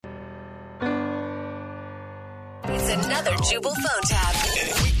another Jubal phone tab.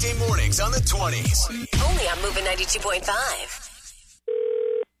 Weekday mornings on the 20s. Only on Moving 92.5.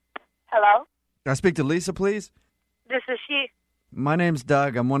 Hello? Can I speak to Lisa, please? This is she. My name's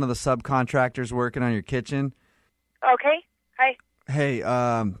Doug. I'm one of the subcontractors working on your kitchen. Okay. Hi. Hey,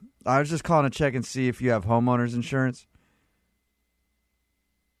 I was just calling to check and see if you have homeowners insurance.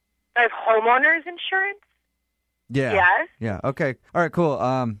 I have homeowners insurance? Yeah. Yes. Yeah. Okay. All right. Cool.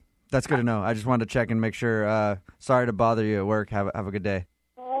 That's good to know. I just wanted to check and make sure. Sorry to bother you at work. Have a good day.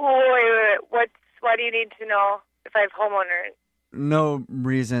 Wait. What do you need to know if I have homeowners? No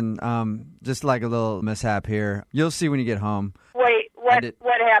reason. Just like a little mishap here. You'll see when you get home. Wait. What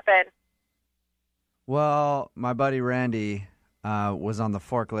happened? Well, my buddy Randy was on the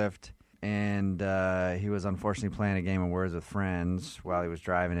forklift, and he was unfortunately playing a game of Words with Friends while he was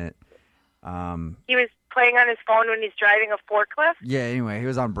driving it. He was playing on his phone when he's driving a forklift? Yeah, anyway, he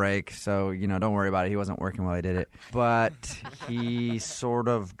was on break, so, don't worry about it. He wasn't working while he did it. But he sort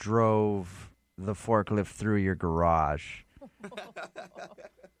of drove the forklift through your garage.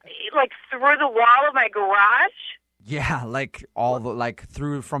 Like through the wall of my garage? Yeah,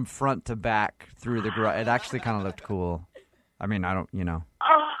 through from front to back through the garage. It actually kind of looked cool. I mean, I don't.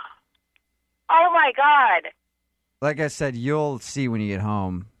 Oh my God. Like I said, you'll see when you get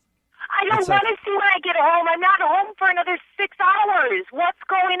home. I don't want to see when I get home. I'm not home for another 6 hours. What's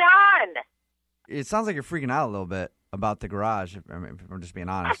going on? It sounds like you're freaking out a little bit about the garage, if I'm just being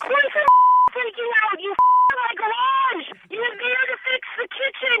honest. Of course I'm freaking out. You my garage. You're there to fix the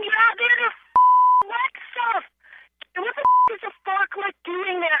kitchen. You're not there to wreck stuff. And what the is a forklift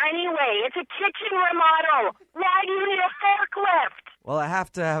doing there anyway? It's a kitchen remodel. Why do you need a forklift? Well, I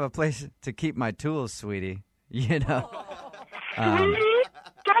have to have a place to keep my tools, sweetie. Sweetie?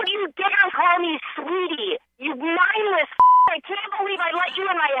 Don't you dare call me sweetie. You mindless I can't believe I let you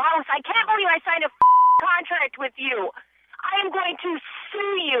in my house. I can't believe I signed a contract with you. I am going to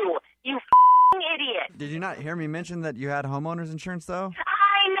sue you, you idiot. Did you not hear me mention that you had homeowners insurance, though?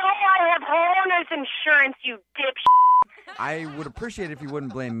 I know I have homeowners insurance, you dipshit. I would appreciate it if you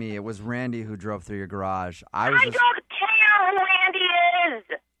wouldn't blame me. It was Randy who drove through your garage. I don't care who Randy is.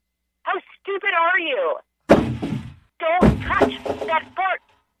 How stupid are you? Don't touch that fork.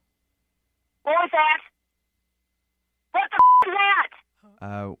 What was that? What the was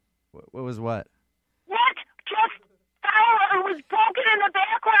that? What was what? What? Just fell. It was broken in the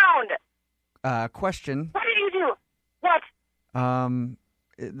background. Question. What did you do? What?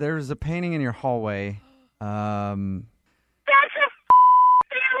 There's a painting in your hallway. That's a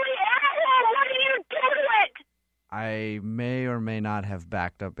family animal. What did you do to it? I may or may not have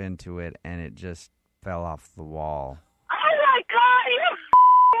backed up into it, and it just fell off the wall. Oh, my God. You're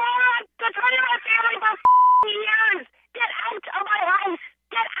moron. That's been in my family for years. Get out of my house.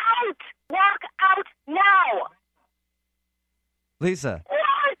 Get out. Walk out now. Lisa.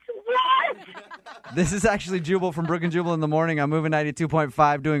 What? This is actually Jubal from Brook and Jubal in the Morning. I'm moving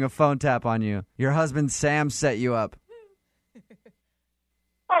 92.5 doing a phone tap on you. Your husband Sam set you up.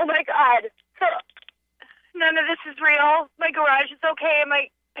 Oh, my God. So, none of this is real. My garage is okay. Am I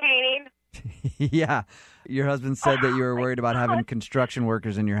painting? Yeah. Your husband said that you were worried about having construction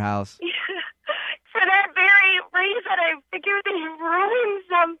workers in your house. For that very reason, I figured they ruined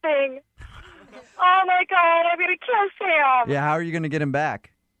something. Oh, my God. I'm going to kill Sam. Yeah, how are you going to get him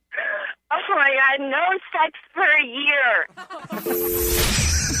back? Oh, my God. No sex for a year.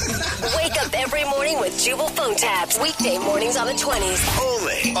 Wake up every morning with Jubal phone tabs. Weekday mornings on the 20s.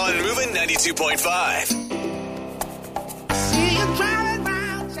 Only on Moving 92.5.